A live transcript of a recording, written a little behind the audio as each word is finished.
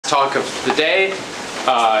talk of the day.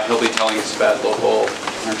 He'll be telling us about local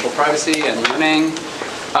commercial privacy and learning.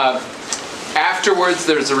 Afterwards,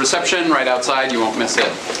 there's a reception right outside. You won't miss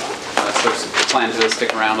it. So plan to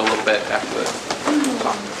stick around a little bit after the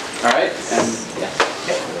talk. All right? And yeah,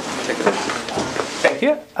 take it away. Thank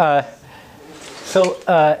you.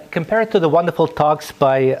 Compared to the wonderful talks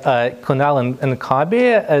by Kunal and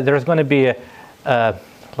Kabi, there's going to be,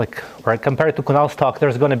 compared to Kunal's talk,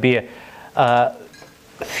 there's going to be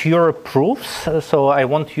fewer proofs. So I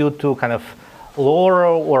want you to kind of lower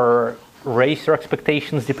or raise your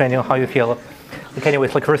expectations depending on how you feel.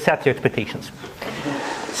 Anyways, reset your expectations.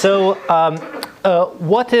 So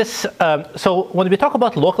when we talk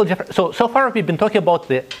about local differential, so far we've been talking about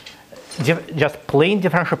the just plain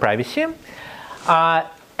differential privacy.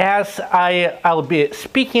 As I'll be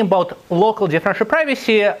speaking about local differential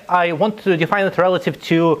privacy, I want to define it relative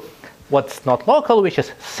to what's not local, which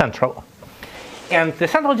is central. And the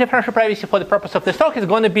central differential privacy for the purpose of this talk is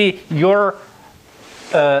going to be your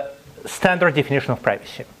standard definition of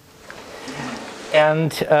privacy.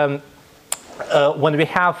 And when we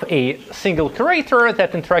have a single curator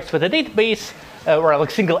that interacts with a database, or a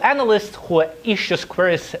single analyst who issues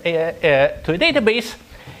queries to a database,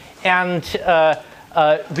 and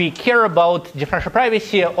we care about differential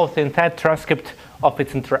privacy of the entire transcript of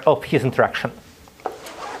his interaction.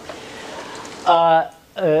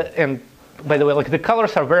 And by the way, the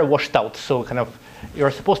colors are very washed out, so kind of you're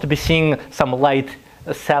supposed to be seeing some light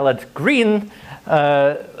salad green.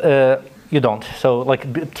 You don't. So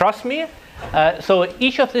trust me. So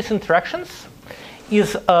each of these interactions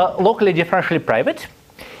is locally differentially private,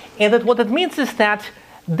 and that what it means is that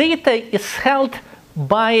data is held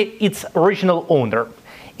by its original owner.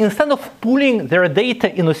 Instead of pooling their data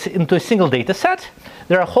into a single data set,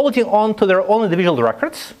 they are holding on to their own individual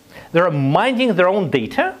records. They are minding their own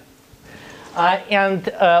data. And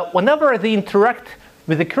whenever they interact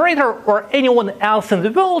with the curator or anyone else in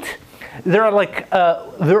the world, they're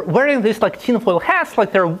they're wearing this tinfoil hats,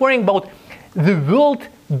 they're worrying about the world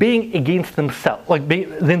being against themselves,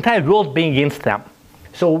 the entire world being against them.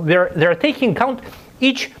 So they're taking account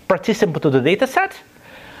each participant of the data set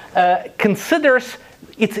considers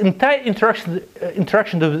its entire interaction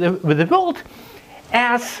with the world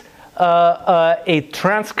as a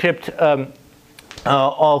transcript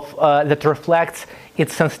that reflects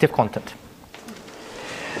its sensitive content.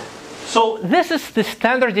 So this is the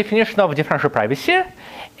standard definition of differential privacy,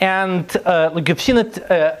 and you've seen it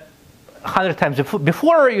 100 times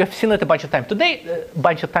before. You've seen it a bunch of times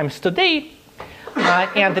today,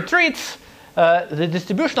 and it reads the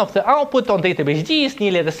distribution of the output on database D is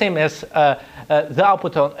nearly the same as the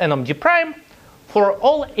output on NMD prime for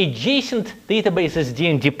all adjacent databases D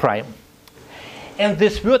and D prime. And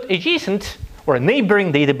this word adjacent or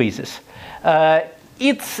neighboring databases,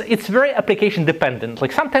 it's very application dependent.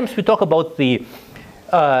 Sometimes we talk about the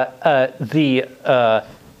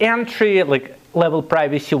entry level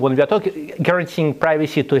privacy when we are guaranteeing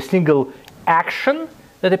privacy to a single action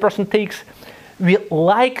that a person takes. We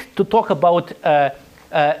like to talk about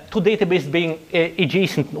two databases being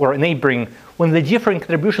adjacent or neighboring when the different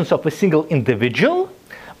contributions of a single individual,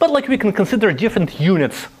 but we can consider different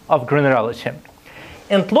units of granularity.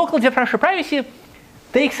 And local differential privacy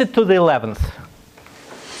takes it to the 11th.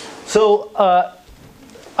 So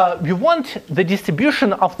we want the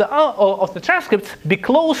distribution of the transcripts be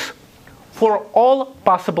close for all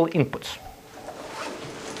possible inputs.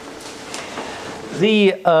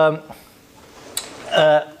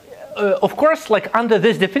 Of course, under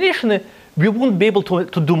this definition, we won't be able to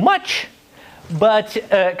do much, but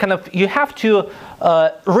you have to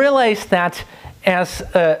realize that as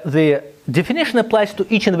the definition applies to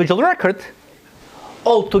each individual record,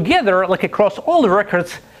 altogether, across all the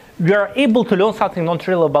records, we are able to learn something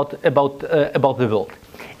non-trivial about the world.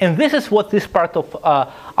 And this is what this part of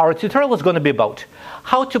our tutorial is going to be about: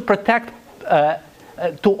 how to protect,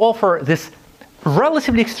 to offer this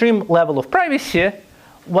relatively extreme level of privacy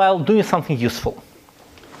while doing something useful.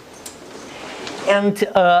 And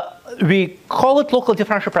we call it local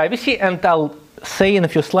differential privacy, and I'll say in a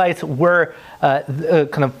few slides where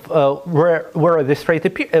where this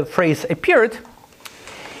phrase appeared.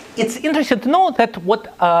 It's interesting to know that what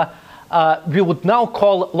we would now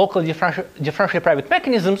call local differentially private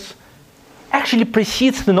mechanisms actually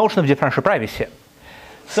precedes the notion of differential privacy.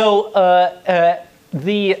 So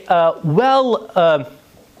the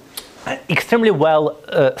extremely well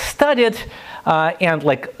studied and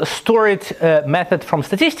storied method from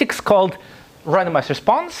statistics called randomized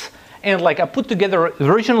response. And I put together the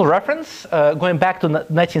original reference going back to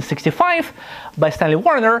 1965 by Stanley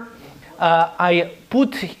Warner. I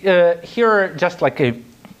put here just a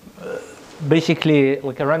basically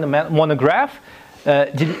like a random monograph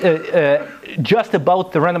just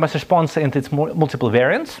about the randomized response and its multiple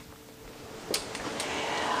variants.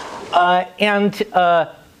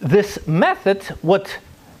 This method, what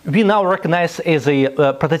we now recognize as a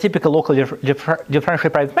prototypical local differential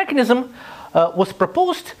private mechanism, was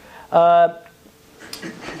proposed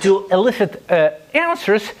to elicit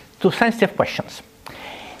answers to sensitive questions.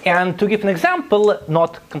 And to give an example,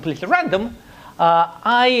 not completely random,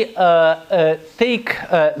 I take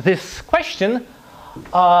this question,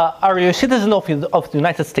 are you a citizen of the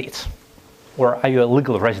United States? Or are you a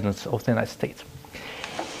legal resident of the United States?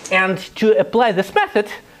 And to apply this method,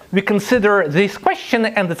 we consider this question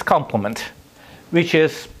and its complement, which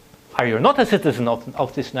is, are you not a citizen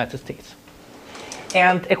of the United States?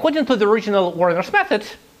 And according to the original Warner's method,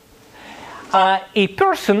 a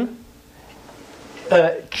person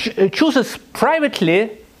chooses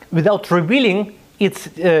privately without revealing its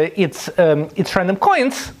random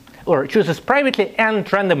coins, or chooses privately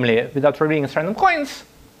and randomly without revealing its random coins,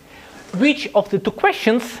 which of the two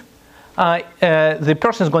questions the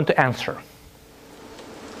person is going to answer.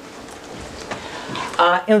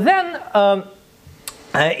 And then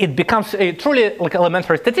it becomes a truly like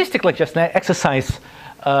elementary statistic, like just an exercise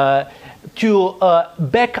to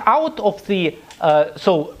back out of the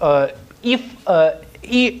if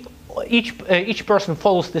each person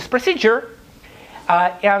follows this procedure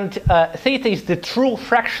and theta is the true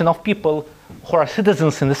fraction of people who are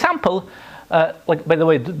citizens in the sample. Like, by the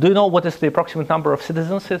way, do you know what is the approximate number of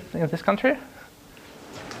citizens in this country?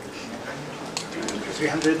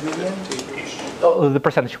 300 million? Oh, the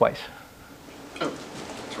percentage-wise.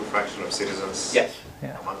 True fraction of citizens. Yes.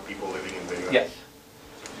 Yeah. Among people living in the US. Yes.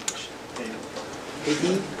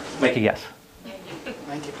 80? Make a guess.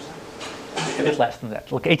 90%? A bit less than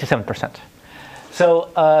that, like 87%. So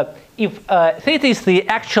if theta is the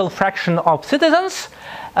actual fraction of citizens,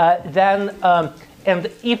 then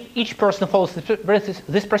and if each person follows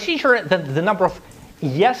this procedure, then the number of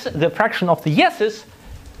yes, the fraction of the yeses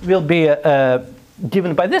will be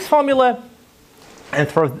given by this formula. And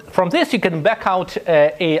from this, you can back out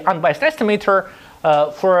a unbiased estimator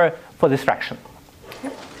for this fraction.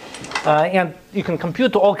 And you can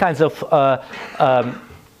compute all kinds of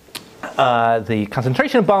the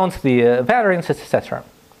concentration bounds, the variances, etc.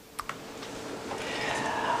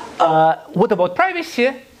 What about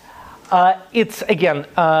privacy? It's again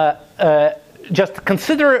just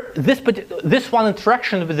consider this one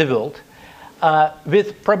interaction with the world.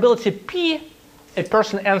 With probability p, a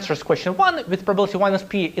person answers question 1. With probability minus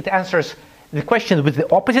p, it answers the question with the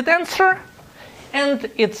opposite answer. And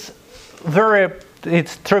it's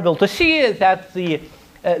trivial to see that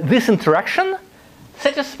this interaction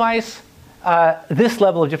satisfies this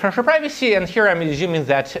level of differential privacy. And here I'm assuming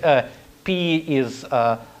that p is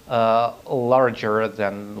larger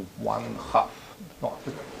than 1/2. No,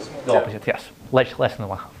 the opposite, yes, less than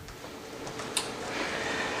 1/2.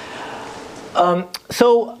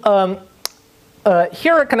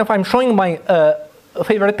 Here, kind of, I'm showing my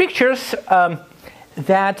favorite pictures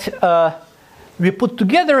that we put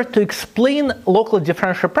together to explain local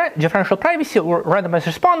differential privacy or randomized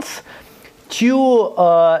response to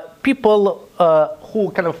people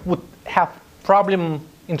who kind of would have problem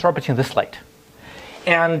interpreting the slide.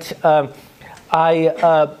 And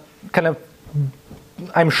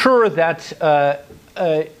I'm sure that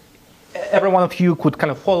every one of you could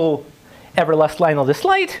kind of follow every last line of the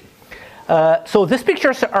slide. So these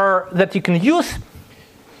pictures are that you can use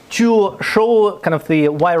to show kind of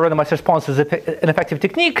why randomized response is an effective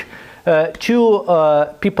technique to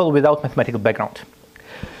people without mathematical background.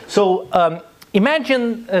 So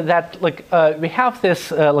imagine that we have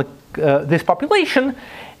this this population,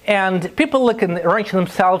 and people can arrange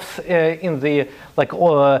themselves in the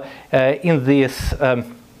in this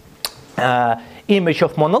image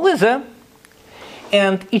of Mona Lisa,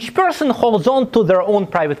 and each person holds on to their own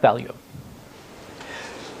private value.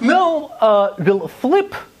 Now we'll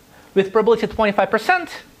flip with probability 25%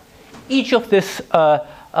 each of these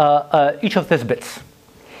bits.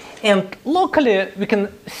 And locally, we can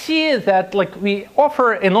see that we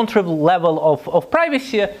offer a non-trivial level of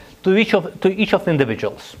privacy to each of the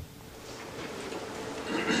individuals.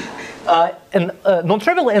 And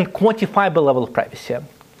non-trivial and quantifiable level of privacy.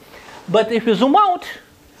 But if we zoom out,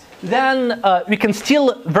 then we can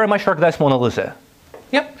still very much recognize Mona Lisa.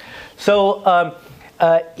 Yep. So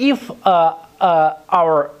if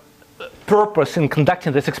our purpose in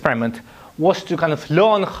conducting this experiment was to kind of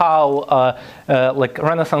learn how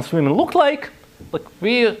Renaissance women look like,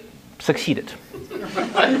 we succeeded.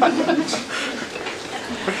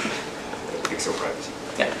 Pixel privacy.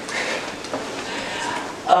 Yeah.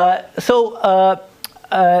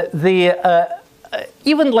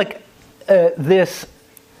 Even like this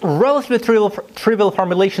relatively trivial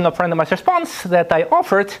formulation of randomized response that I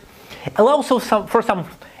offered allows for some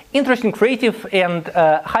interesting, creative, and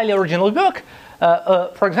highly original work.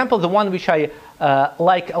 For example, the one which I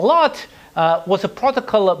like a lot was a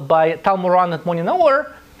protocol by Tal Moran and Moni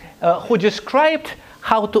Naor, who described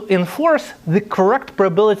how to enforce the correct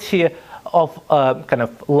probability of kind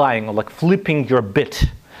of lying, or like flipping your bit,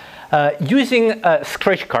 using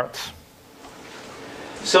scratch cards.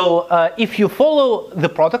 So if you follow the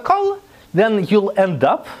protocol, then you'll end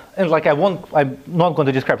up, and like I'm not going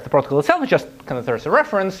to describe the protocol itself, just kind of there's a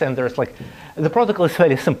reference, and there's like, the protocol is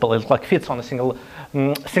very simple. It like fits on a single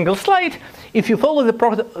slide. If you follow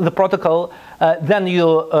the protocol, then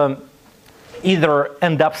you either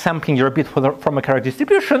end up sampling your bit from a correct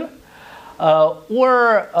distribution,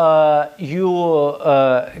 or you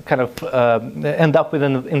kind of end up with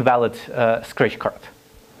an invalid scratch card.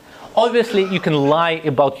 Obviously, you can lie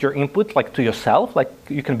about your input, like to yourself, like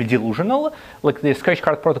you can be delusional, like the scratch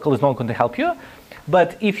card protocol is not going to help you.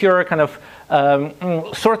 But if you're kind of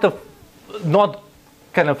sort of not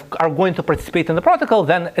kind of are going to participate in the protocol,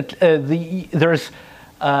 then there's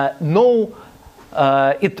no,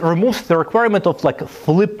 it removes the requirement of like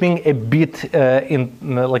flipping a bit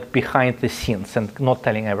like behind the scenes and not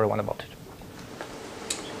telling everyone about it.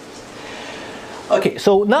 Okay,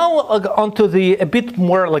 so now onto the a bit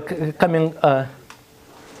more like coming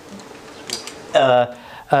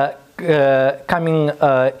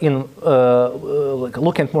in like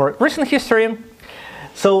looking at more recent history.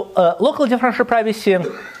 So local differential privacy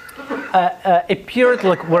appeared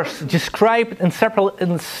like was described in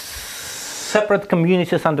separate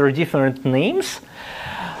communities under different names,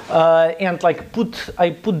 and like I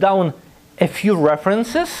put down a few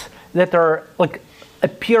references that are like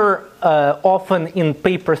appear often in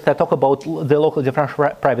papers that talk about the local differential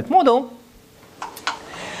private model.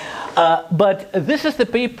 But this is the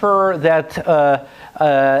paper that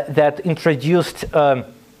that introduced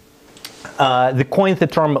coined the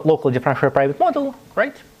term local differential private model,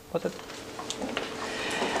 right? Was it?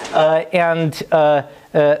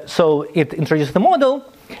 So it introduced the model.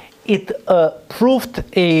 It proved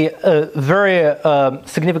a very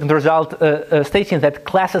significant result, stating that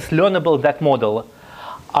classes learnable in that model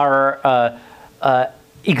are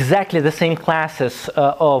exactly the same classes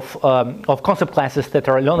of concept classes that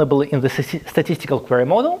are learnable in the statistical query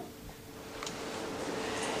model.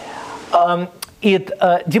 It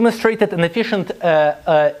demonstrated an efficient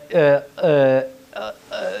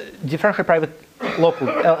differential private local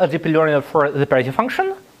LGP learner for the parity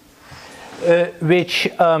function, which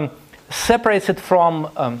separates it from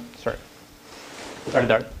sorry,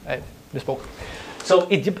 I misspoke. So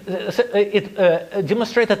it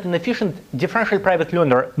demonstrated an efficient differential private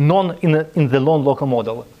learner in the non-local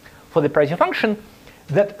model for the parity function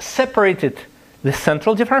that separated the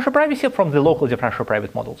central differential privacy from the local differential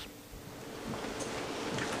private models.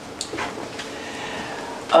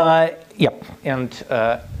 Yep, and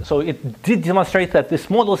so it did demonstrate that these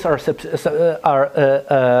models are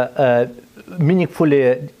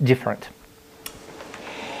meaningfully different.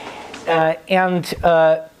 And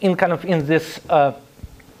in this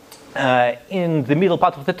in the middle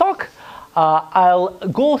part of the talk, I'll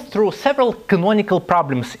go through several canonical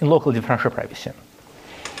problems in local differential privacy.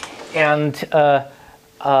 And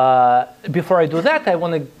before I do that, I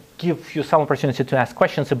want to give you some opportunity to ask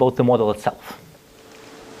questions about the model itself.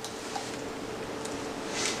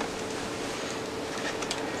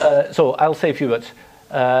 So I'll say a few words.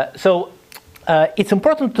 It's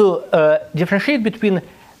important to differentiate between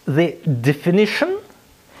the definition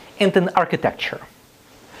and an architecture.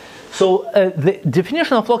 So the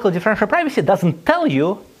definition of local differential privacy doesn't tell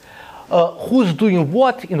you who's doing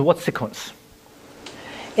what in what sequence.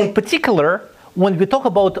 In particular, when we talk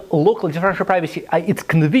about local differential privacy, it's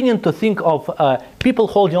convenient to think of people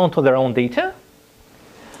holding on to their own data.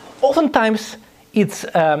 Oftentimes,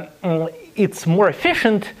 it's more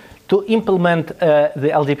efficient to implement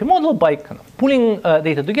the LDP model by kind of pulling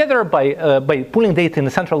data together, by pulling data in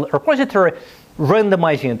the central repository,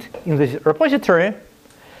 randomizing it in the repository,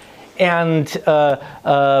 and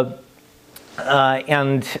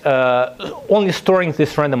only storing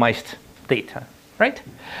this randomized data, right?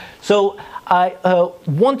 So I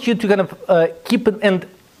want you to kind of keep it, and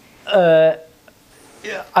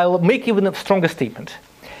I'll make even a stronger statement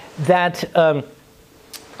that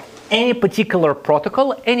any particular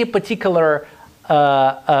protocol, any particular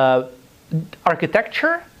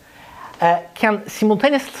architecture can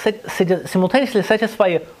simultaneously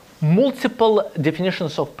satisfy multiple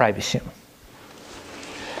definitions of privacy.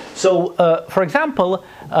 So, for example,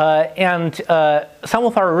 and some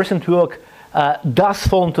of our recent work does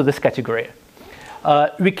fall into this category.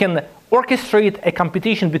 We can orchestrate a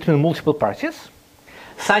computation between multiple parties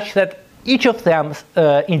such that each of them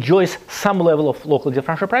enjoys some level of local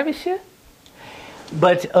differential privacy.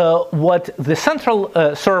 But what the central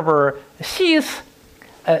server sees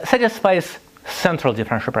satisfies central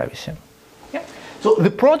differential privacy. Yeah? So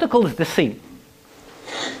the protocol is the same.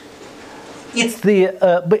 It's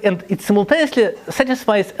and it simultaneously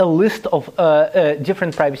satisfies a list of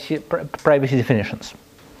different privacy definitions.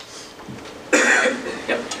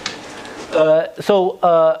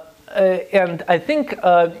 And I think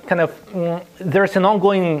there's an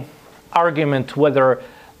ongoing argument whether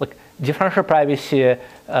like differential privacy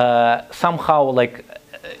somehow like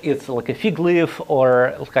it's like a fig leaf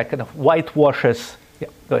or like kind of whitewashes. Yeah,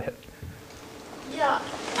 go ahead. Yeah.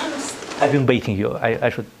 I've been baiting you. I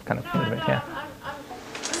should kind of. No, yeah.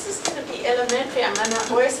 this is going to be elementary. I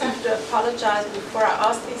always have to apologize before I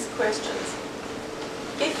ask these questions.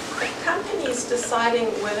 If a company is deciding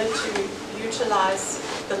whether to utilize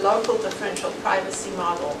the local differential privacy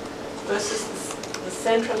model versus the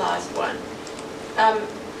centralized one,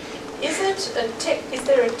 is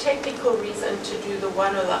there a technical reason to do the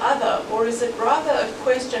one or the other, or is it rather a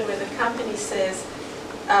question where the company says,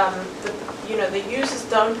 the users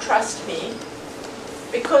don't trust me,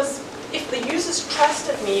 because if the users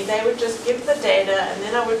trusted me, they would just give the data and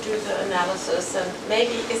then I would do the analysis, and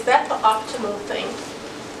maybe is that the optimal thing?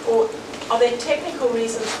 Or are there technical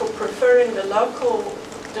reasons for preferring the local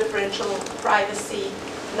differential privacy,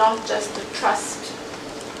 not just a trust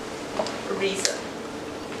reason?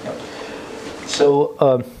 So,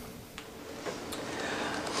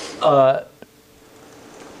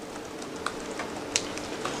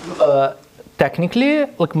 technically,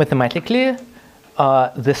 like mathematically,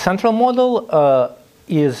 the central model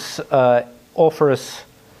offers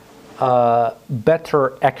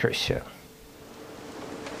better accuracy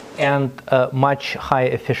and much higher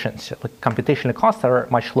efficiency. Like computational costs are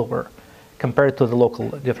much lower compared to the local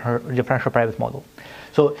differential private model.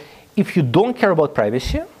 So if you don't care about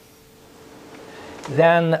privacy,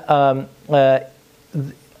 then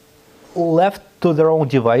left to their own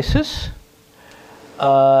devices,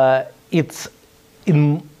 it's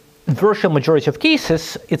in virtual majority of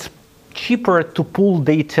cases, it's cheaper to pull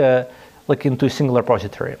data like into a single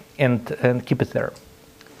repository and keep it there.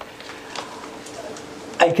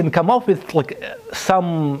 I can come up with like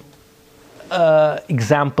some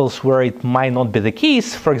examples where it might not be the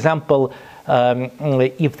case. For example,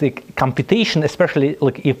 if the computation, especially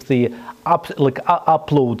like if the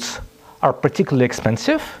uploads are particularly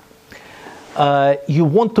expensive, you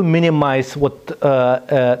want to minimize what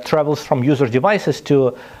travels from user devices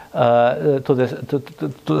to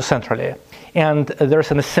centrally. And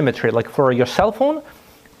there's an asymmetry, like for your cell phone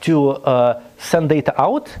to send data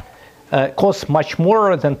out costs much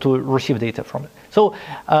more than to receive data from it. So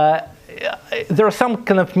there are some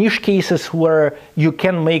kind of niche cases where you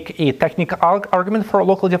can make a technical argument for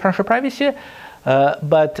local differential privacy,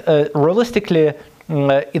 but realistically,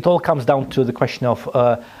 it all comes down to the question of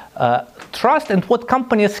trust and what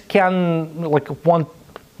companies can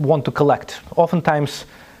want to collect. Oftentimes,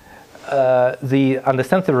 they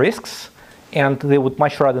understand the risks, and they would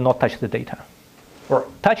much rather not touch the data, or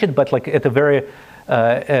touch it, but like at a very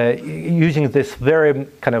using this very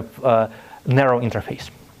kind of narrow interface.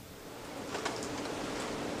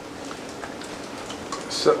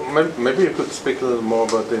 So maybe you could speak a little more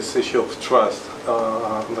about this issue of trust,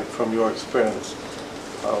 like from your experience.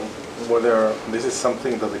 Whether this is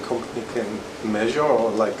something that the company can measure,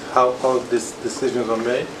 or like how these decisions are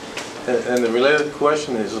made. And the related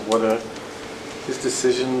question is whether these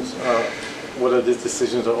decisions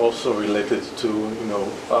are also related to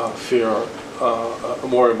fear,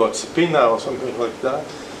 more about subpoena or something like that.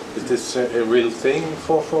 Is this a real thing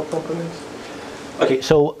for companies? Okay,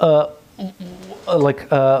 so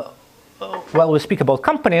while we speak about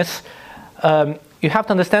companies, you have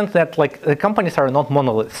to understand that like the companies are not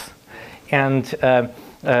monoliths, and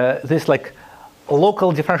this like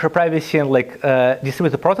local differential privacy and like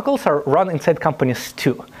distributed protocols are run inside companies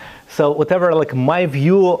too. So whatever like my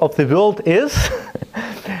view of the world is,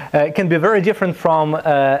 can be very different from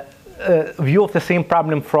view of the same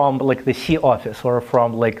problem from like the C office or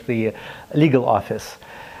from like the legal office.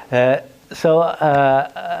 So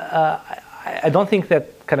I don't think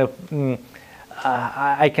that kind of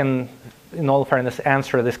I can, in all fairness,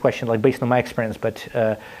 answer this question like based on my experience, but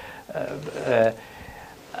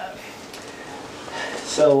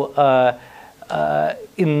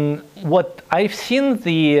in what I've seen,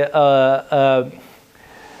 the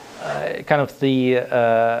kind of the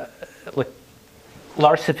like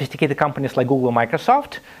large sophisticated companies like Google,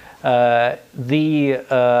 Microsoft, they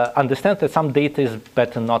understand that some data is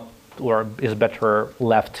better not, or is better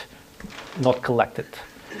left not collected.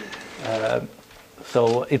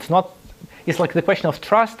 So it's not, it's like the question of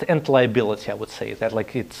trust and liability, I would say, that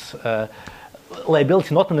like it's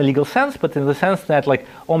liability not in a legal sense, but in the sense that like,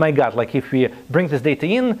 oh my God, like if we bring this data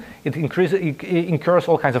in, it incurs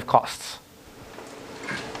all kinds of costs.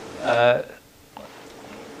 But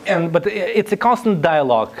it's a constant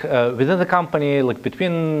dialogue within the company, like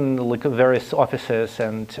between like various offices,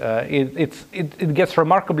 and it gets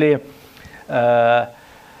remarkably.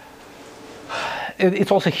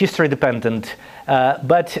 It's also history dependent,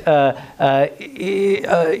 but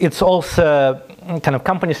it's also kind of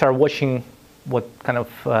companies are watching what kind of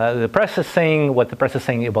the press is saying, what the press is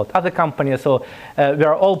saying about other companies. So we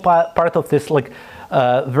are all part of this like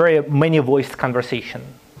very many-voiced conversation.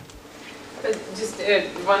 Just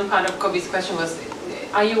one part of Kobe's question was,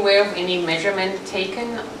 are you aware of any measurement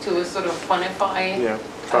taken to sort of quantify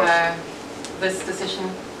this decision,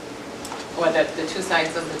 or the two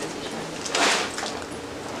sides of the decision?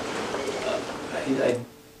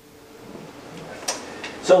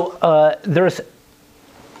 So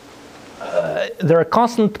there are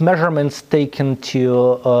constant measurements taken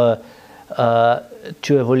to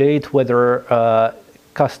evaluate whether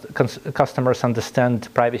customers understand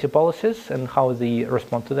privacy policies and how they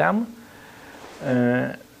respond to them.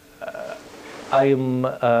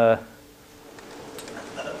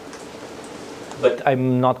 But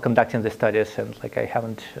I'm not conducting the studies, and like I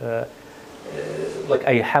haven't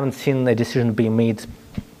seen a decision being made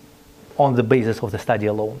on the basis of the study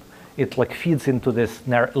alone. It like feeds into this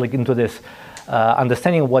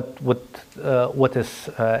understanding what is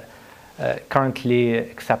currently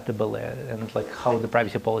acceptable and like how the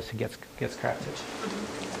privacy policy gets crafted.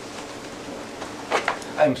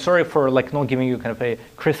 I'm sorry for like not giving you kind of a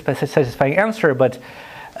crisp, satisfying answer, but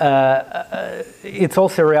it's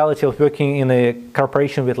also a reality of working in a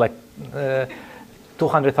corporation with like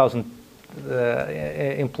 200,000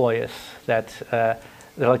 employees that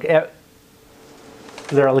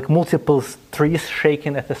there are like multiple trees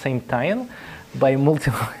shaken at the same time by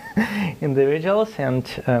multiple individuals, and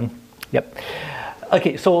yep.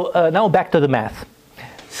 Okay, so now back to the math.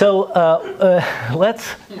 So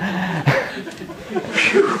let's.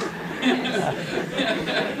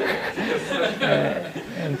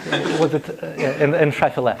 And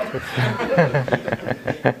Shafi left.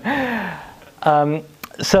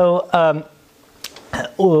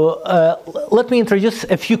 Let me introduce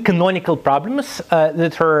a few canonical problems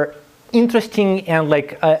that are interesting and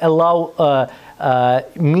like allow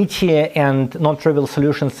meaty and non-trivial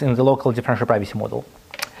solutions in the local differential privacy model.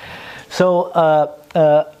 So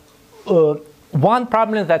one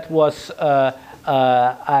problem that was,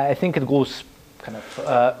 I think it goes kind of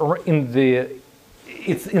in the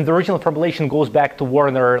original formulation goes back to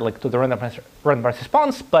Warner, like to the randomized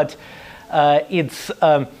response, but it's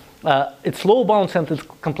low bounds and it's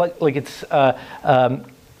complex, like its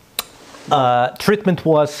treatment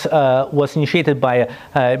was initiated by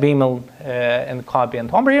Baimel and Kobe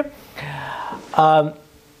and Omri.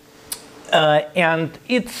 And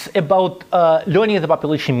it's about learning the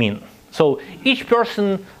population mean. So each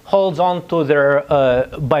person holds on to their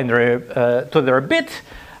binary, to their bit,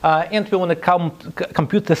 and we want to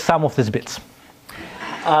compute the sum of these bits.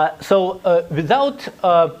 Without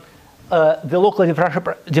the local differential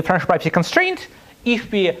privacy constraint,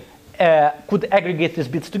 if we could aggregate these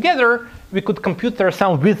bits together, we could compute their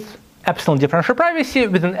sum with epsilon differential privacy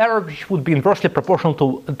with an error which would be inversely proportional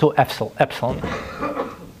to epsilon.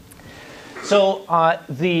 So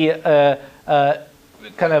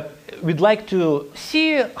we'd like to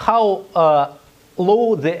see how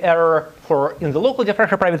low the error in the local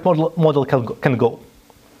differential privacy model can go.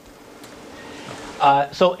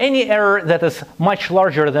 So any error that is much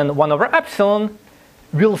larger than 1 over epsilon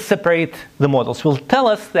will separate the models, will tell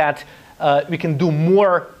us that we can do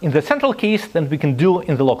more in the central case than we can do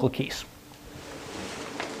in the local case.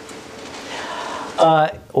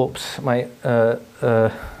 Oops, my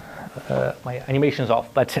animation is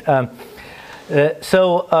off. But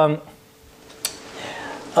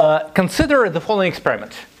consider the following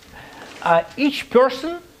experiment. Each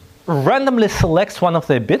person randomly selects one of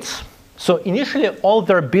their bits. So initially, all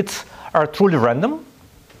their bits are truly random.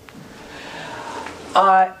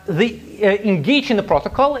 They engage in the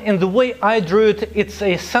protocol, and the way I drew it, it's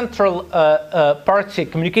a central party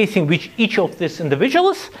communicating with each of these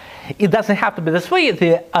individuals. It doesn't have to be this way.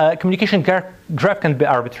 The communication graph can be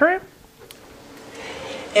arbitrary.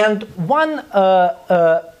 And one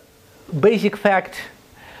basic fact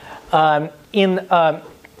in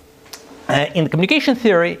communication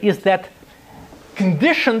theory is that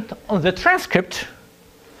conditioned on the transcript,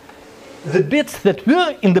 the bits that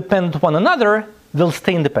were independent of one another will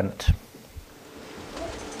stay independent.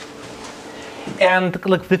 And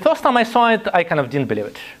like the first time I saw it, I kind of didn't believe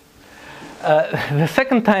it. The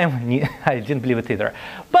second time, I didn't believe it either.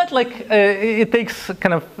 But like it takes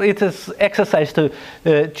kind of it is exercise to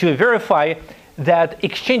verify that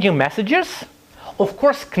exchanging messages, of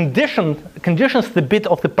course, conditions the bit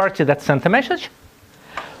of the party that sent the message,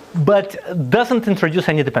 but doesn't introduce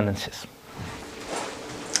any dependencies.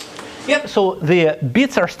 Yep. So the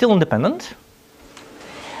bits are still independent.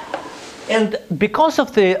 And because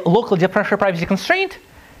of the local differential privacy constraint,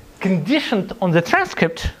 conditioned on the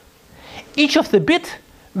transcript, each of the bits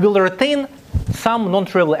will retain some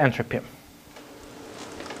non-trivial entropy.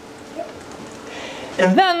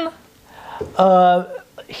 And then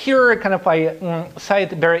here kind of I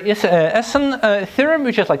cite Berry-Essen theorem,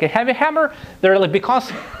 which is like a heavy hammer. They're like, because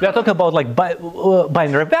we are talking about like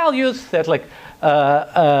binary values that like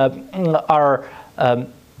are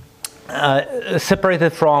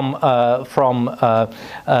separated from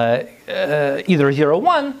either 0 or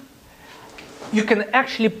 1, you can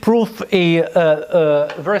actually prove a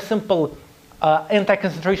very simple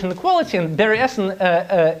anti-concentration equality. And Berry-Essen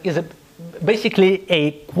is basically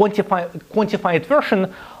a quantified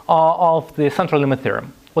version of the central limit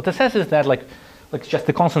theorem. What it says is that like just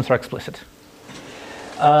the constants are explicit.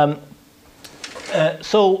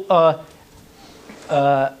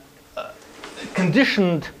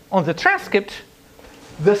 Conditioned on the transcript,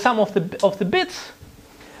 the sum of the bits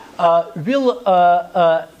will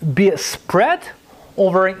be spread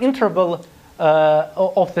over an interval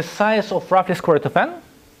of the size of roughly square root of n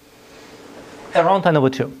around n over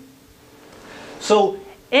 2. So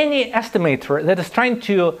any estimator that is trying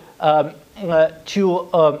to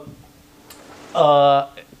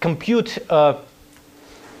compute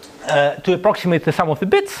to approximate the sum of the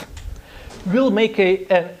bits will make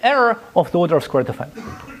an error of the order of square root of n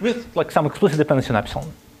with like some explicit dependency on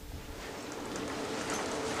epsilon.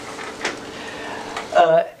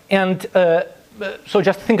 So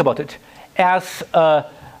just think about it. As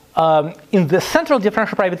in the central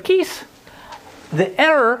differential private keys, the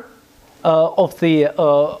error of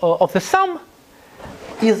the sum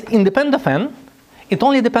is independent of n. It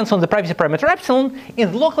only depends on the privacy parameter epsilon.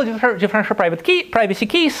 In the local differential privacy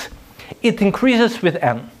keys, it increases with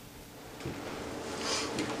n.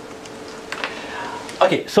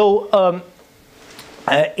 Okay, so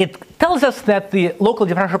it tells us that the local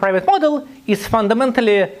differential private model is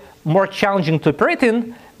fundamentally more challenging to operate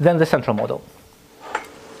in than the central model.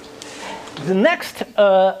 The next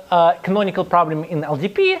canonical problem in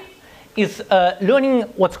LDP is learning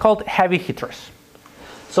what's called heavy hitters.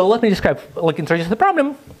 So let me introduce the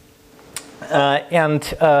problem.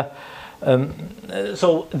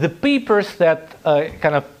 So the papers that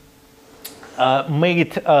kind of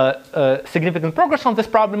made significant progress on this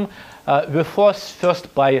problem were first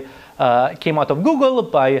came out of Google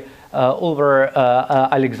by Oliver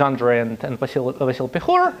Alexander and Vasil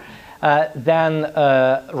Pehor, then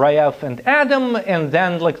Rayev and Adam, and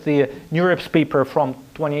then like the NeurIPS paper from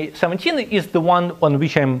 2017 is the one on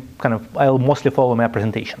which I'll mostly follow my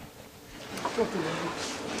presentation.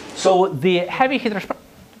 So the heavy hitters.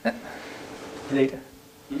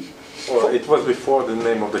 Well, it was before the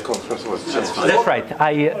name of the conference was changed. That's right.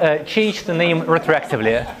 I changed the name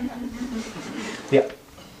retroactively. Yeah.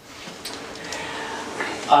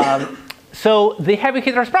 So the heavy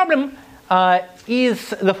hitters problem is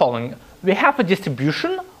the following. We have a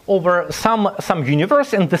distribution over some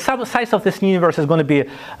universe, and the size of this universe is going to be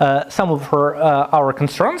some of our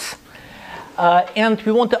constraints. And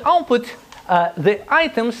we want to output the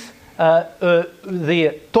items,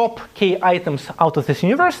 the top k items out of this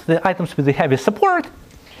universe, the items with the heaviest support,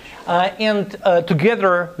 and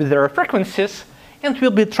together with their frequencies, and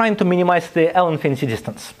we'll be trying to minimize the L infinity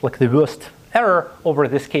distance, like the worst error over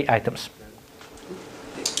these k items.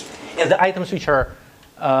 And the items which are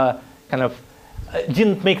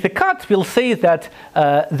didn't make the cut, we'll say that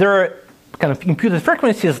their kind of imputed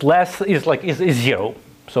frequency is 0.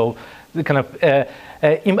 So the kind of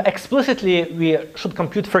explicitly we should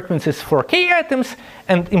compute frequencies for k items,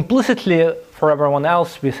 and implicitly for everyone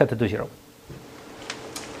else we set it to 0.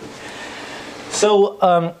 So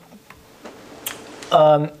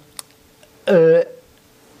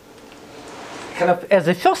kind of as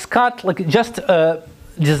a first cut, like just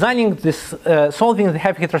designing this, solving the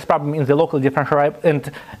heavy hitters problem in the local differential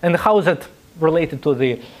and how is it related to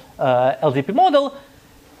the LDP model.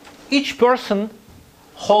 Each person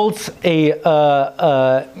holds an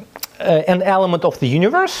element of the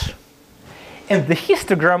universe, And the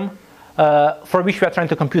histogram, for which we are trying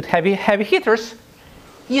to compute heavy hitters,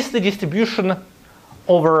 is the distribution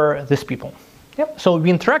over these people. Yep. So we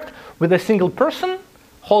interact with a single person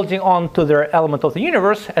holding on to their element of the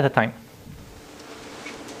universe at a time.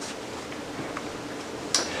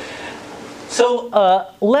 So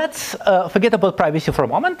let's forget about privacy for a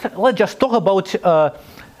moment. Let's just talk about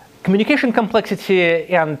communication complexity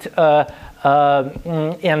and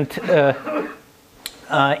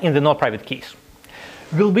in the non-private case.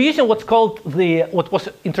 We'll be using what's called what was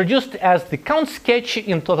introduced as the count sketch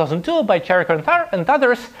in 2002 by Charikar and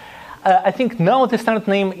others. I think now the standard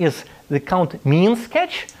name is the count mean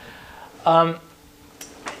sketch, and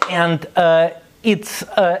it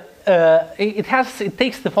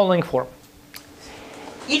takes the following form.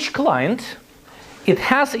 Each client, it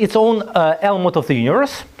has its own element of the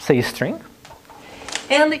universe, say a string,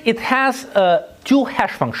 and it has two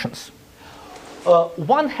hash functions.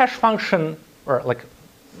 One hash function, or like,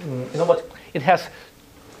 you know what? It has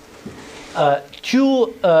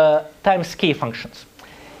two times k functions.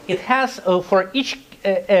 It has for each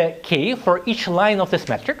k, for each line of this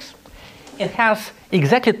matrix, it has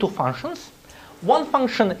exactly two functions. One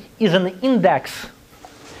function is an index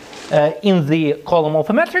in the column of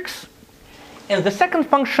a matrix, and the second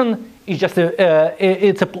function is just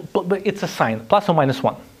it's a sign, plus or minus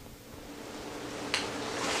 1.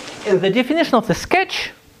 And the definition of the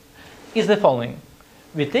sketch is the following.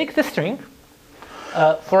 We take the string,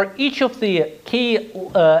 for each of the k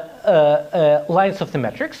lines of the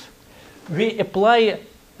matrix, we apply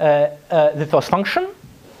the first function,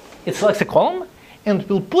 it selects a column, and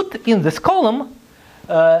we'll put in this column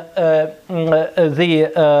the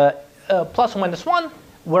plus or minus 1,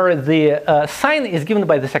 where the sign is given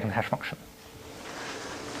by the second hash function.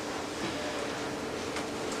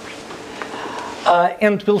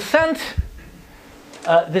 And we'll send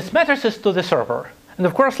these matrices to the server. And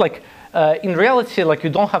of course, like in reality, like you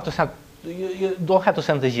don't have to send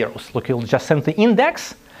the zeros. Like you'll just send the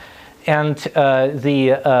index and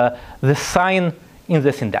the sign in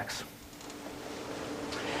this index.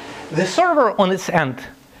 The server on its end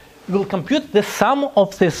will compute the sum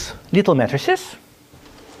of these little matrices,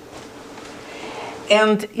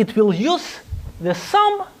 and it will use the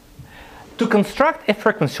sum to construct a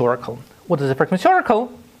frequency oracle. What is a frequency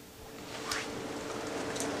oracle?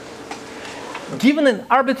 Given an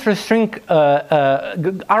arbitrary string,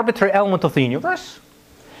 arbitrary element of the universe,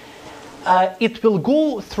 it will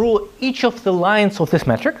go through each of the lines of this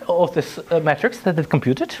matrix, matrix that it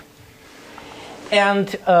computed,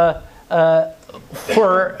 and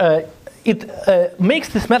it makes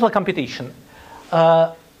this mental computation.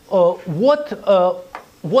 What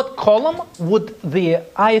column would the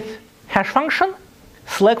ith hash function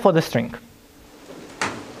select for the string?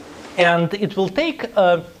 And it will take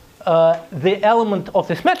the element of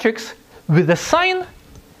this matrix with the sign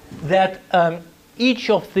that each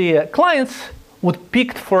of the clients would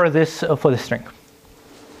pick for this string.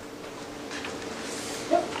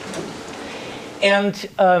 And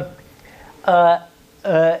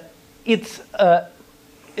it's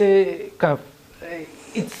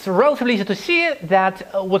relatively easy to see that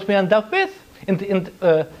what we end up with,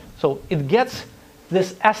 so it gets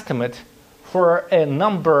this estimate for a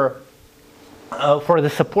number for the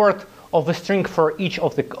support of the string for each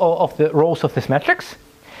of the rows of this matrix,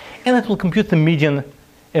 and it will compute the median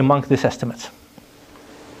among these estimates.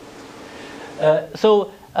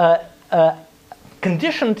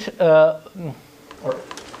 Conditioned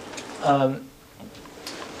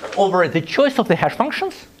over the choice of the hash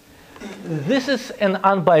functions, this is an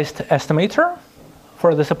unbiased estimator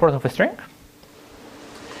for the support of a string.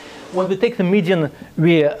 When we take the median,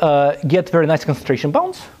 we get very nice concentration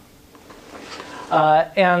bounds.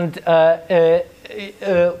 And the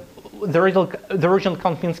original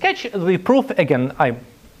count mean sketch, we prove, again, I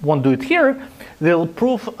won't do it here, they'll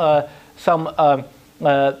prove some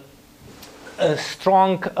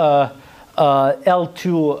strong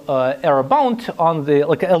L2 error bound on the,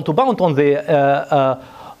 like L2 bound on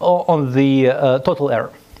the total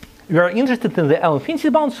error. We are interested in the L infinity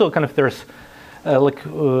bound, so kind of there's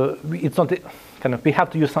it's not kind of, we have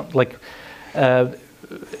to use some like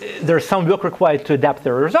there's some work required to adapt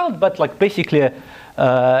the result, but like basically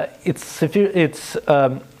it's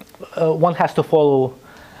one has to follow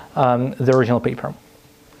the original paper.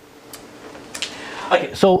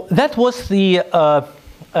 Okay, so that was the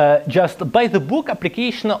just by the book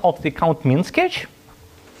application of the count mean sketch.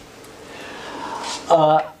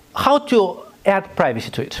 How to add privacy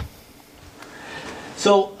to it.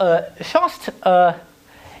 So first,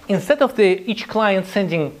 instead of each client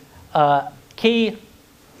sending k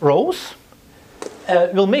rows,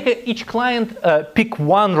 will make each client pick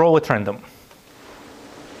one row at random.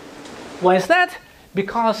 Why is that?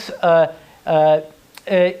 Because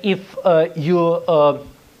if you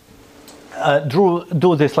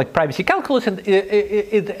do this like privacy calculus, and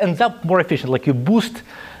it ends up more efficient. Like you boost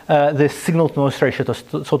the signal-to-noise ratio,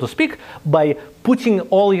 so to speak, by putting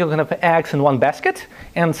all your kind of eggs in one basket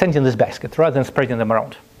and sending this basket rather than spreading them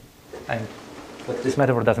around. And this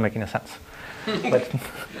metaphor doesn't make any sense. But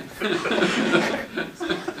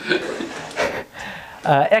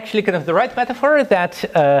actually, kind of the right metaphor that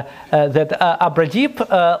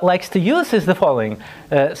Abradeep likes to use is the following.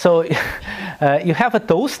 So you have a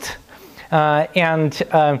toast, and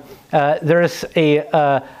there's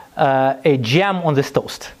a jam on this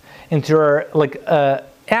toast, and you're like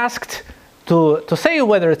asked to say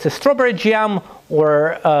whether it's a strawberry jam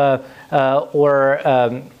or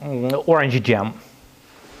orange jam.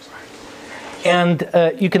 And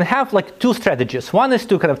you can have like two strategies. One is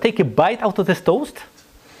to kind of take a bite out of this toast,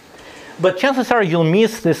 but chances are you'll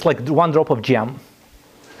miss this like one drop of jam.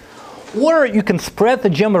 Or you can spread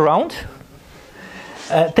the jam around,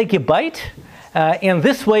 take a bite, and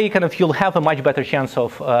this way kind of you'll have a much better chance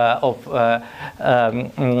of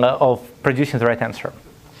producing the right answer.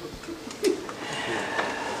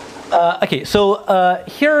 Okay, so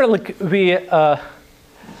here like we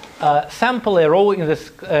sample a row in this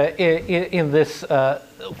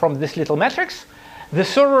from this little matrix. The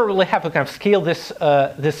server will have to kind of scale this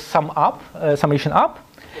summation up.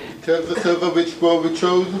 Tell the server which row we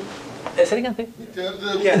chose. Say again, please.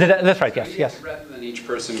 That's right. Yes. Rather than each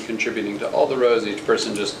person contributing to all the rows, each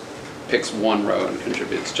person just picks one row and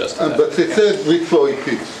contributes just to that. But it says which row he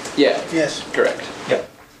picks. Yeah. Yes. Correct. Yeah.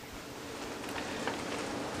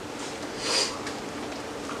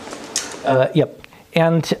 Yep.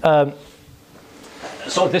 And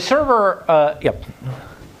so the server, yep.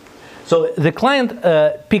 So the client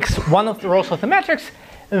picks one of the rows of the matrix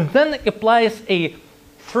and then applies a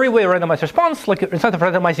three-way randomized response. Like instead of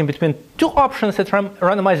randomizing between two options, it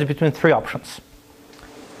randomizes between three options.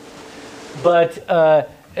 But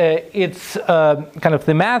it's kind of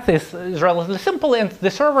the math is relatively simple, and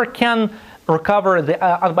the server can recover the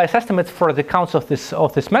unbiased estimates for the counts of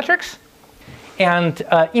this matrix and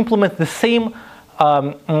implement the same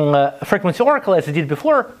frequency oracle as it did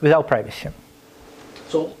before without privacy.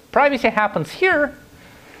 So privacy happens here.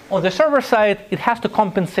 On the server side, it has to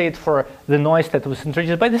compensate for the noise that was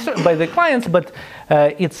introduced by the clients, but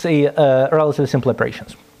it's a relatively simple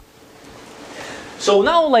operations. So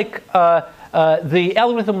now, like the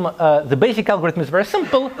algorithm, the basic algorithm is very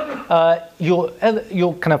simple. You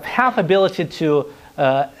kind of have ability to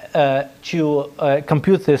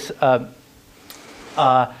compute this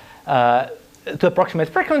to approximate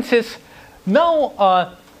frequencies.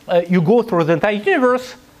 Now you go through the entire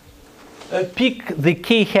universe, pick the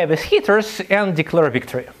k heaviest hitters, and declare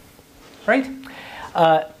victory. Right?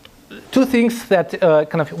 Two things that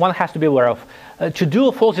kind of one has to be aware of: to do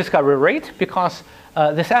a false discovery rate, because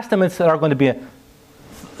these estimates are going to be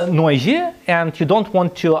noisy, and you don't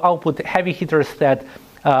want to output heavy hitters that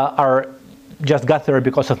are just got there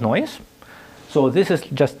because of noise. So this is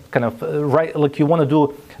just kind of right, like you want to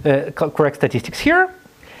do correct statistics here.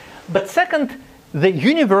 But second, the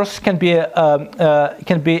universe can be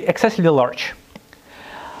excessively large.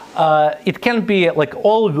 It can be like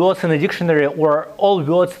all words in a dictionary or all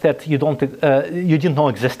words that you didn't know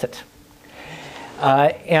existed.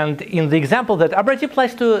 And in the example that Abradeep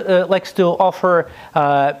likes to offer,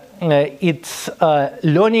 it's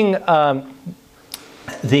learning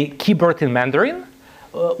the keyword in Mandarin,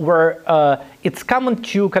 where it's common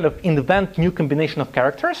to kind of invent new combination of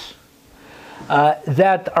characters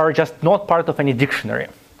that are just not part of any dictionary,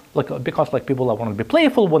 because like people want to be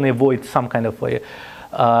playful, want to avoid some kind of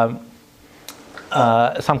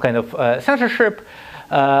censorship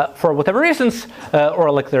for whatever reasons,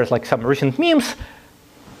 or like there's like some recent memes.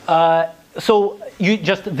 So you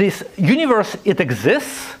just this universe, it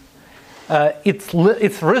exists. It's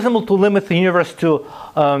reasonable to limit the universe to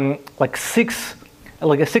like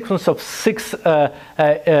a sequence of 6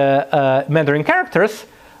 Mandarin characters,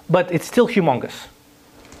 but it's still humongous.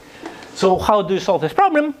 So how do you solve this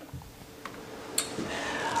problem?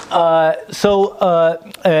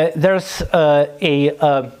 There's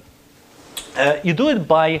you do it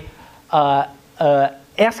by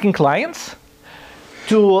asking clients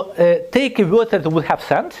to take a word that they would have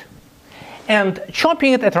sent and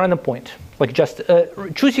chopping it at a random point, like just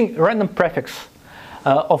choosing a random prefix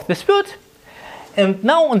of this word. And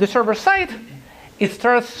now on the server side, it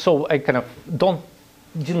starts. So I kind of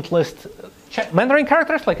didn't list Mandarin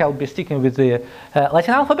characters, like I'll be sticking with the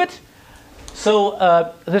Latin alphabet. So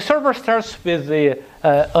the server starts with the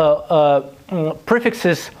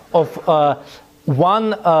prefixes of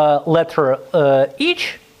one letter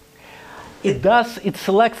each. It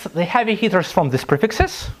selects the heavy hitters from these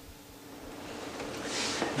prefixes.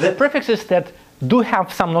 The prefixes that do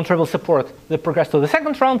have some non-trivial support, they progress to the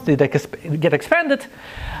second round, they get expanded,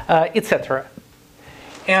 etc.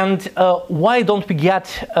 And why don't we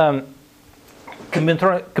get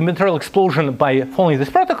combinatorial explosion by following this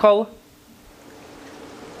protocol?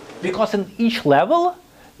 Because in each level,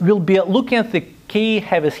 we'll be looking at the k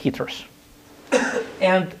heaviest hitters.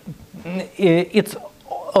 And it's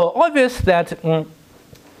obvious that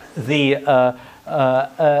the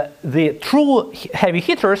true heavy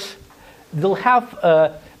hitters will have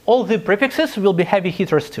all the prefixes will be heavy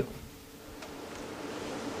hitters too.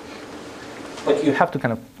 Like you have to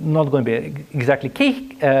kind of not going to be exactly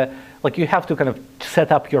k. Like you have to kind of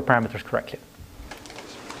set up your parameters correctly.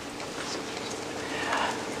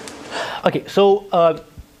 Okay, so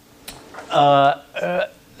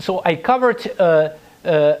so I covered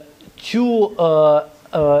two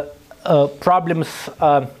problems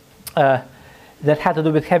that had to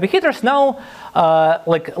do with heavy hitters. Now,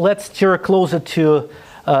 like let's steer closer to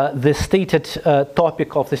the stated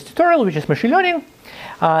topic of this tutorial, which is machine learning,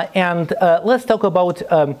 and let's talk about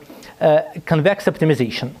convex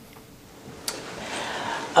optimization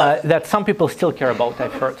that some people still care about,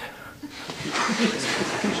 I've heard.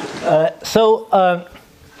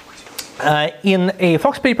 In a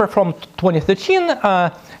Fox paper from 2013,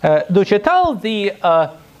 Deutsch et al. They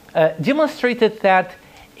demonstrated that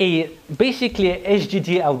basically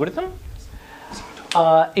HGD algorithm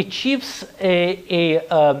achieves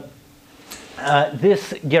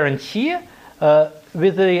this guarantee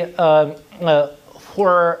with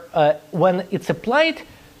for when it's applied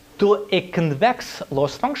to a convex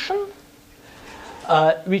loss function,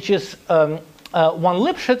 which is one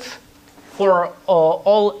Lipschitz for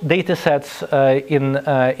all data sets in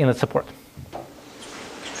its support.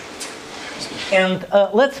 And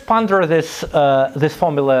let's ponder this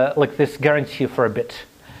formula, like this guarantee, for a bit.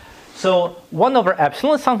 So 1 over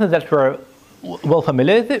epsilon is something that we're well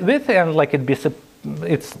familiar with, and like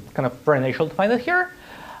it's kind of very natural to find it here.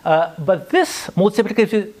 But this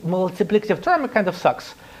multiplicative term kind of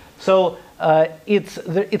sucks. So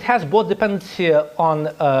it has both dependency on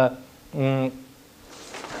the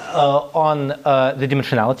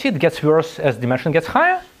dimensionality. It gets worse as dimension gets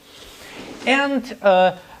higher, and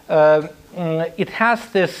it has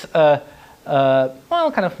this.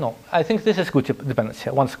 Well, kind of no. I think this is good dependency.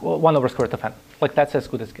 1 over square root of n. Like that's as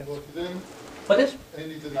good as it gets. What is? I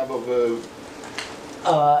need the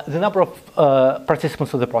number of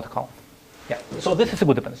participants of the protocol. Yeah. So this is a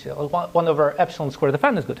good dependency. 1 over epsilon squared of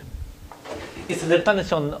n is good. It's the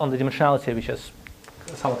dependency on the dimensionality, which is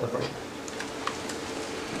somewhat important.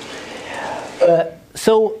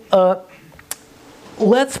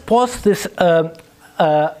 Let's pause this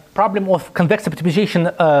problem of convex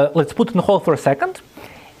optimization. Let's put it on hold for a second,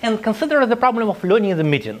 and consider the problem of learning the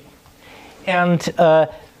median. And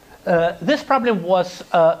this problem was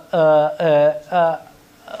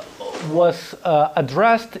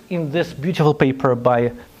addressed in this beautiful paper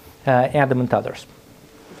by Adam and others.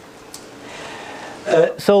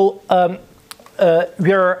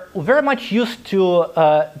 We're very much used to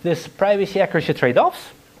this privacy accuracy trade-offs,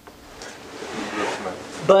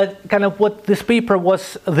 but kind of what this paper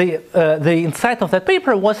was, the insight of that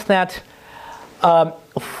paper was that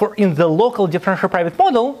in the local differential private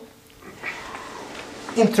model,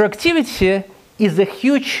 interactivity is a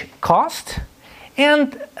huge cost,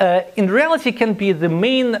 and in reality can be the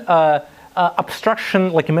main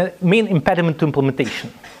obstruction, like main impediment to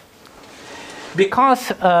implementation.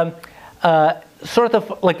 Because sort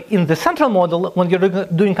of like in the central model, when you're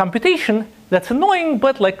doing computation, that's annoying,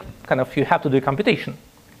 but like kind of you have to do a computation.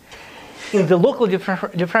 In the local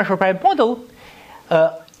differential private model,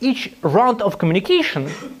 each round of communication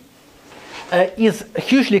is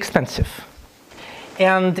hugely expensive.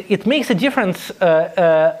 And it makes a difference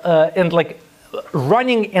in like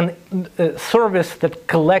running a service that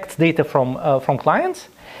collects data from clients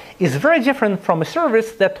is very different from a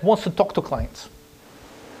service that wants to talk to clients.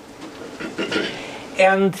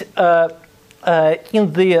 And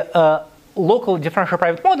in the local differential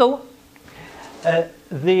private model,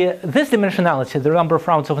 this dimensionality, the number of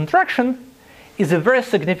rounds of interaction, is a very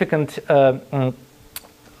significant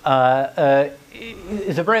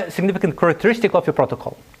characteristic of your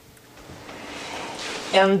protocol.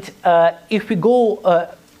 And if we go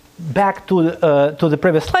back to the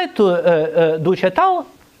previous slide, to Deutsch et al.,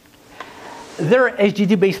 their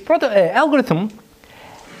HGD-based algorithm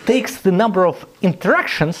takes the number of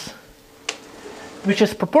interactions which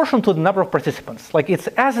is proportional to the number of participants. Like it's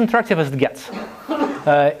as interactive as it gets.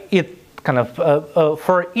 It kind of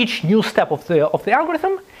for each new step of the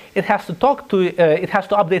algorithm, it has to talk to it has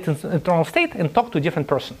to update its internal state and talk to a different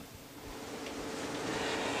person.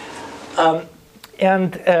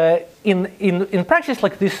 In practice,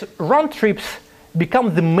 like these round trips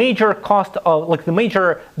become the major cost of, like the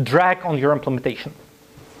major drag on your implementation.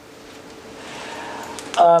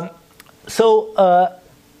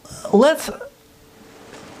 Let's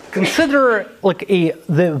consider like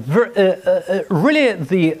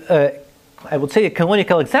I would say a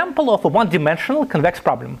canonical example of a one-dimensional convex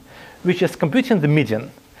problem, which is computing the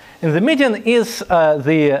median. And the median is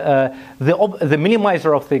the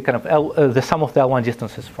minimizer of the kind of the sum of the L1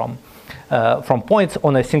 distances from points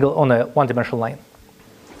on a one-dimensional line.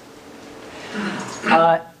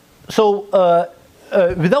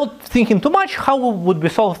 Without thinking too much, how would we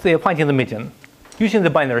solve finding the median? Using the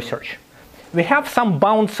binary search. We have some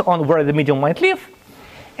bounds on where the median might live,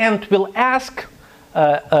 and we'll ask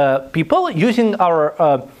people using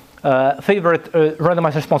our favorite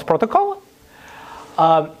randomized response protocol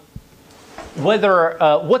whether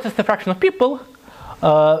what is the fraction of people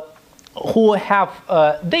who have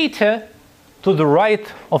data to the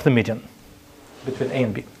right of the median between A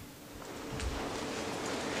and B.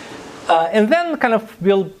 And then kind of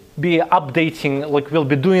we'll be updating, like we'll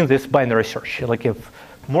be doing this binary search. Like if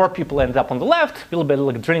more people end up on the left, we'll be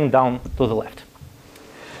like drilling down to the left.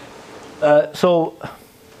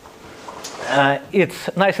 It's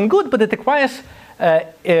nice and good, but it requires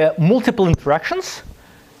multiple interactions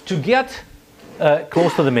to get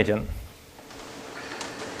close to the median.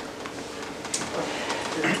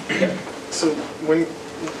 So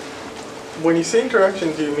when you say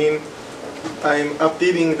interaction, do you mean I'm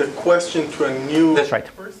updating the question to a new That's right.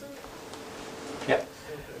 person? Yeah.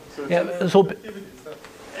 So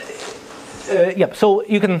Yeah. So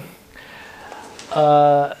you can.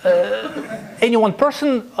 Any one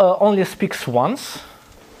person only speaks once,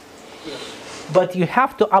 but you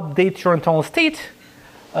have to update your internal state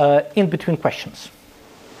in between questions.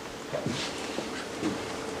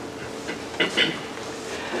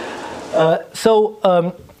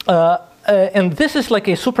 And this is like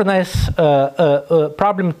a super nice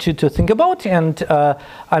problem to think about, and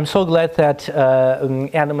I'm so glad that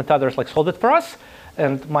Adam and others like solved it for us.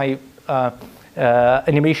 And my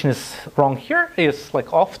animation is wrong here, is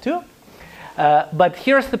like off too. But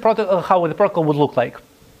here's the how the protocol would look like.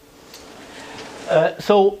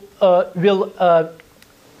 We'll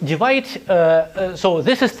divide, so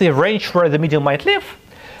this is the range where the median might live.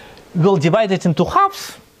 We'll divide it into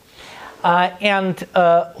halves. And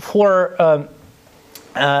for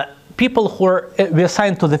people who we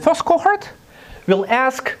assigned to the first cohort, we'll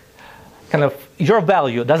ask kind of your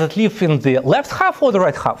value. Does it live in the left half or the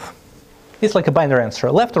right half? It's like a binary answer,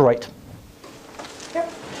 left or right. Yeah.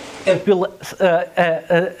 And we'll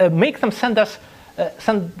make them send us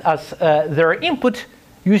their input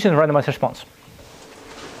using randomized response.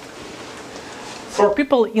 For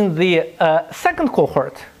people in the second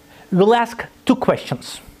cohort, we'll ask two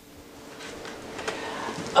questions.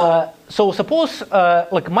 So suppose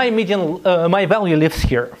like my median, my value lives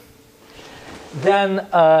here. Then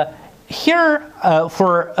here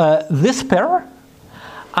for this pair,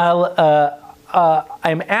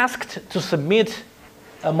 I'm asked to submit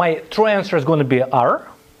my true answer is going to be R,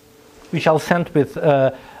 which I'll send with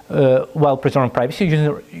while preserving privacy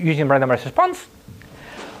using randomized response.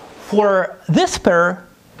 For this pair,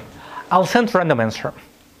 I'll send random answer.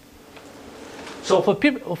 So for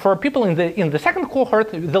people in the second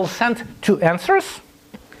cohort, they'll send two answers.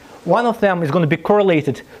 One of them is going to be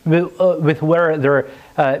correlated with where their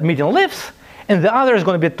median lives, and the other is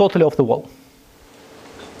going to be totally off the wall.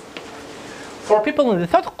 For people in the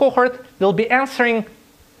third cohort, they'll be answering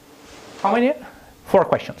how many? 4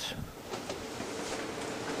 questions.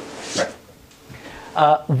 Right.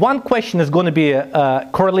 One question is going to be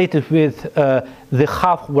correlated with the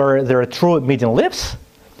half where their true median lives.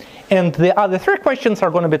 And the other 3 questions are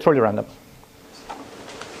going to be truly random.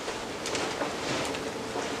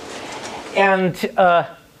 And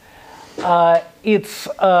it's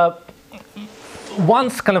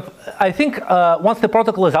once kind of, I think once the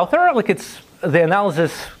protocol is out there, like it's the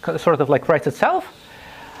analysis sort of like writes itself.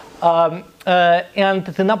 And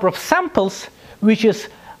the number of samples, which is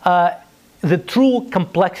the true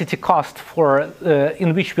complexity cost for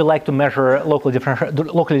in which we like to measure locally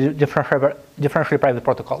differentially private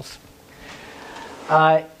protocols,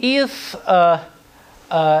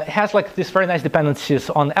 has like these very nice dependencies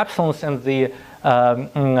on epsilons and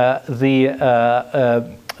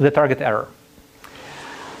the target error.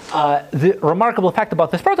 The remarkable fact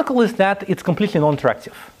about this protocol is that it's completely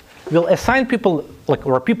non-interactive. We'll assign people,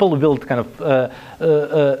 or people will kind of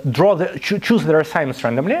choose their assignments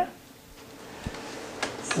randomly.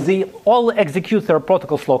 They all execute their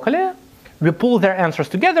protocols locally. We pull their answers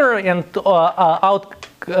together, and out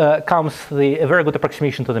comes a very good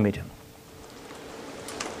approximation to the median.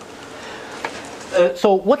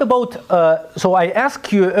 So what about, so I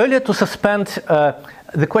asked you earlier to suspend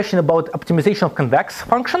the question about optimization of convex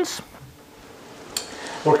functions,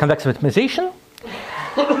 or convex optimization.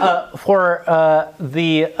 For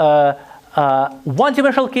the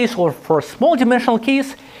one-dimensional case or for small dimensional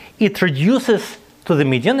case, it reduces to the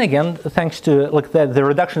median, again, thanks to like the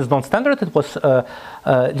reduction is non-standard. It was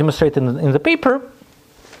demonstrated in the paper.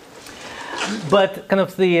 But kind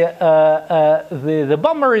of the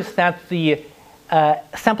bummer is that the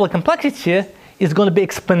sample complexity is going to be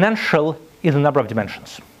exponential in the number of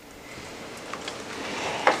dimensions.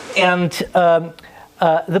 And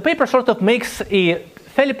the paper sort of makes a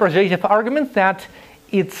fairly persuasive argument that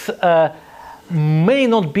it's may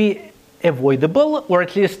not be avoidable, or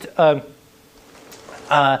at least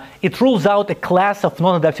it rules out a class of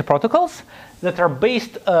non-adaptive protocols that are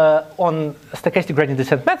based on stochastic gradient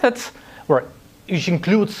descent methods, which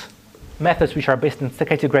includes methods which are based on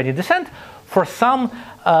stochastic gradient descent for some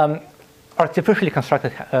artificially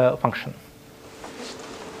constructed function.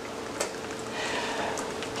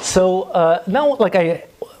 So now, like, I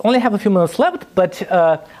only have a few minutes left, but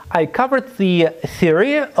I covered the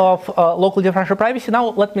theory of local differential privacy. Now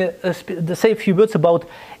let me say a few words about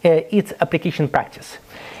its application practice.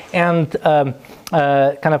 And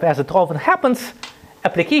kind of as it often happens,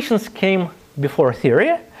 applications came before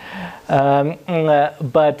theory.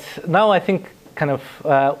 But now I think kind of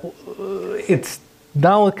it's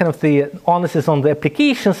now kind of the onus is on the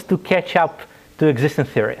applications to catch up to existing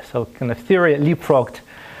theory. So kind of theory leapfrogged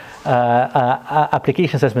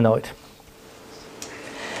applications as we know it.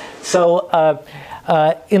 So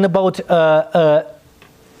in about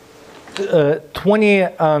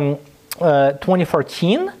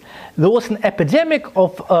 2014, there was an epidemic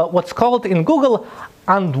of what's called in Google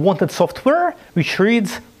unwanted software, which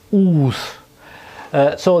reads ooze.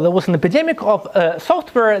 So there was an epidemic of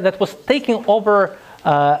software that was taking over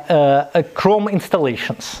Chrome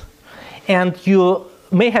installations. And you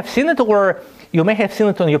may have seen it, or you may have seen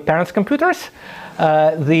it on your parents' computers.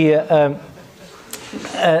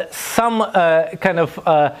 Some kind of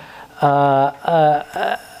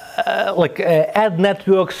like ad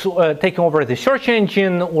networks taking over the search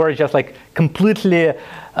engine, or just like completely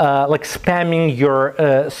like spamming your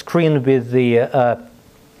screen with the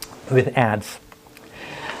with ads.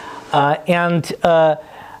 And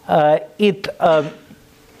it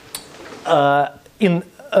in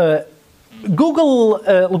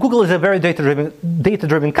Google is a very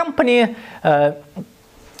data-driven company.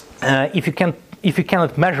 If you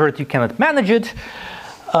cannot measure it, you cannot manage it.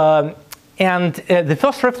 And the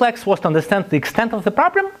first reflex was to understand the extent of the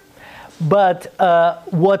problem. But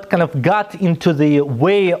what kind of got into the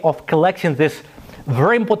way of collecting this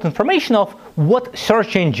very important information of what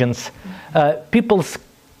search engines people's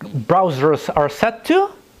browsers are set to,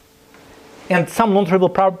 and some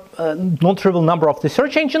non-trivial number of the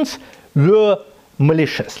search engines were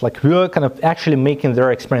malicious, like were kind of actually making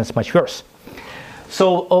their experience much worse.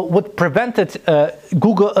 So what prevented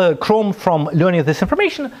Chrome from learning this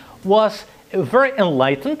information was a very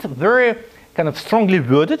enlightened, very kind of strongly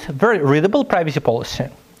worded, very readable privacy policy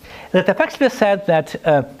that effectively said that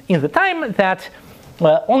in the time that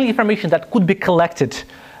only information that could be collected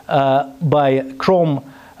by Chrome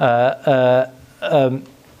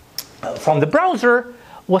from the browser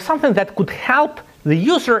was something that could help the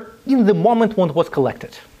user in the moment when it was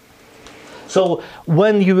collected. So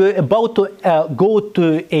when you were about to go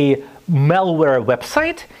to a malware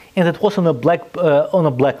website and it was on a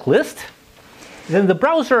blacklist, then the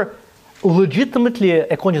browser legitimately,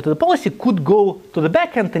 according to the policy, could go to the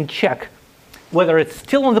backend and check whether it's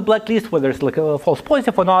still on the blacklist, whether it's like a false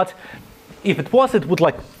positive or not. If it was, it would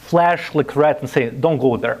like flash like red and say, "Don't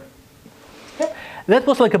go there." Okay? That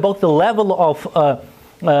was like about the level of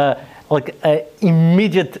like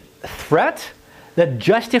immediate threat that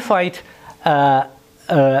justified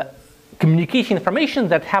communication information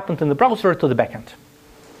that happened in the browser to the backend.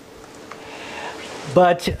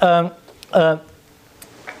 But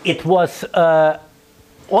it was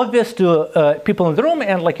obvious to people in the room,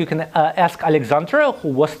 and like you can ask Alexandra, who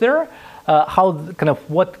was there, how kind of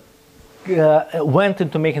what went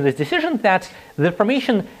into making this decision, that the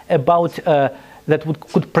information about that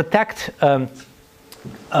could protect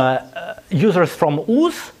users from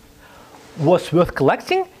ooze was worth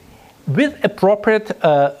collecting, with appropriate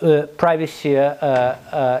privacy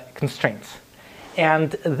constraints.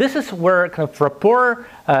 And this is where kind of rapport,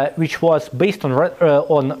 which was based on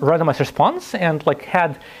randomized response and like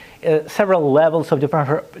had several levels of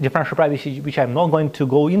differential privacy, which I'm not going to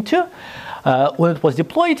go into, when it was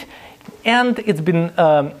deployed, and it's been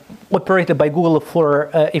operated by Google for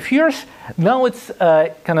a few years. Now it's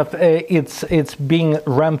kind of it's being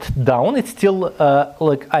ramped down. It's still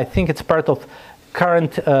like I think it's part of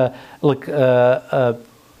current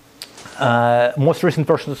most recent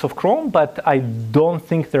versions of Chrome, but I don't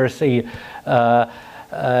think there's a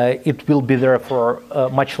it will be there for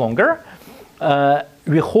much longer.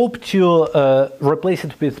 We hope to replace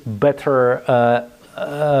it with better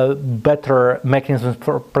mechanisms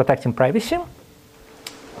for protecting privacy,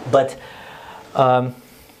 but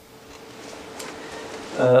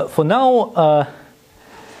for now,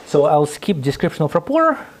 so I'll skip description of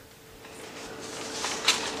rapport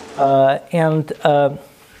and.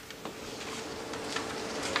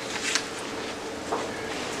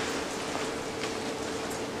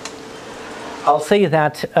 I'll say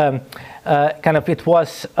that kind of it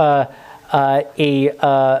was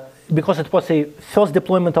because it was a first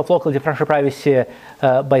deployment of local differential privacy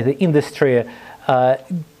by the industry.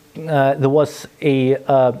 There was a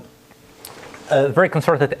very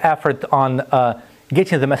concerted effort on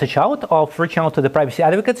getting the message out, of reaching out to the privacy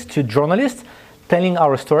advocates, to journalists, telling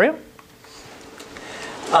our story.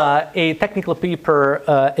 A technical paper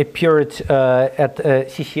appeared at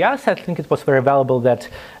CCS. I think it was very valuable that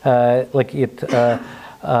like it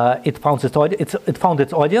found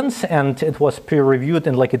its audience, and it was peer-reviewed,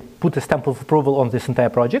 and like it put a stamp of approval on this entire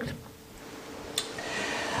project.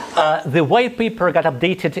 The white paper got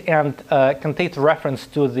updated and contained reference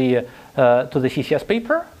to the CCS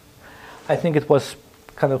paper. I think it was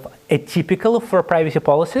kind of atypical for privacy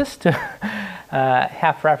policies to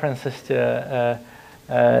have references to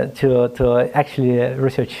actually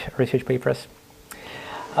research papers.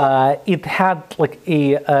 It had like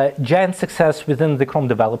a giant success within the Chrome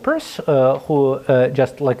developers who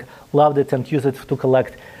just like loved it and used it to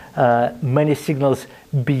collect many signals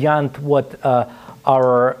beyond what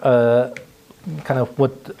our kind of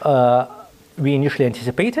what we initially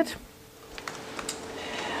anticipated.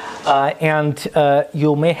 And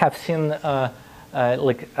you may have seen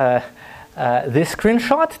this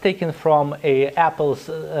screenshot taken from Apple's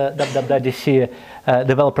WWDC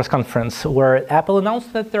developers conference, where Apple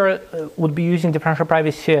announced that they would be using differential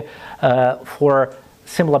privacy for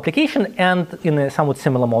similar application and in a somewhat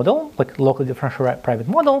similar model, like local differential private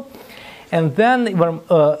model. And then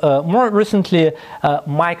more recently,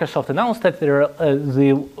 Microsoft announced that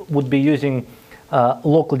they would be using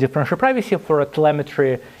local differential privacy for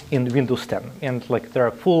telemetry in Windows 10. And like there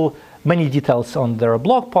are many details on their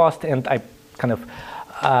blog post, and I kind of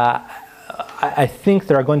I think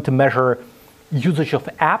they are going to measure usage of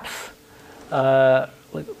apps, the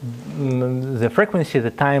frequency,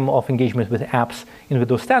 the time of engagement with apps in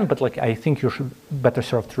Windows 10. But like I think you should better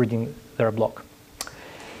served reading their blog.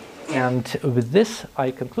 And with this,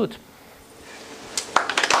 I conclude.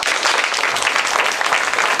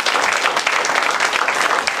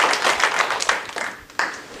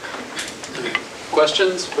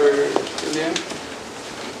 Questions for Ilya?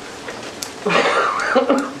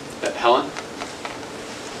 Helen?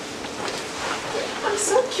 I'm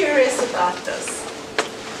so curious about this.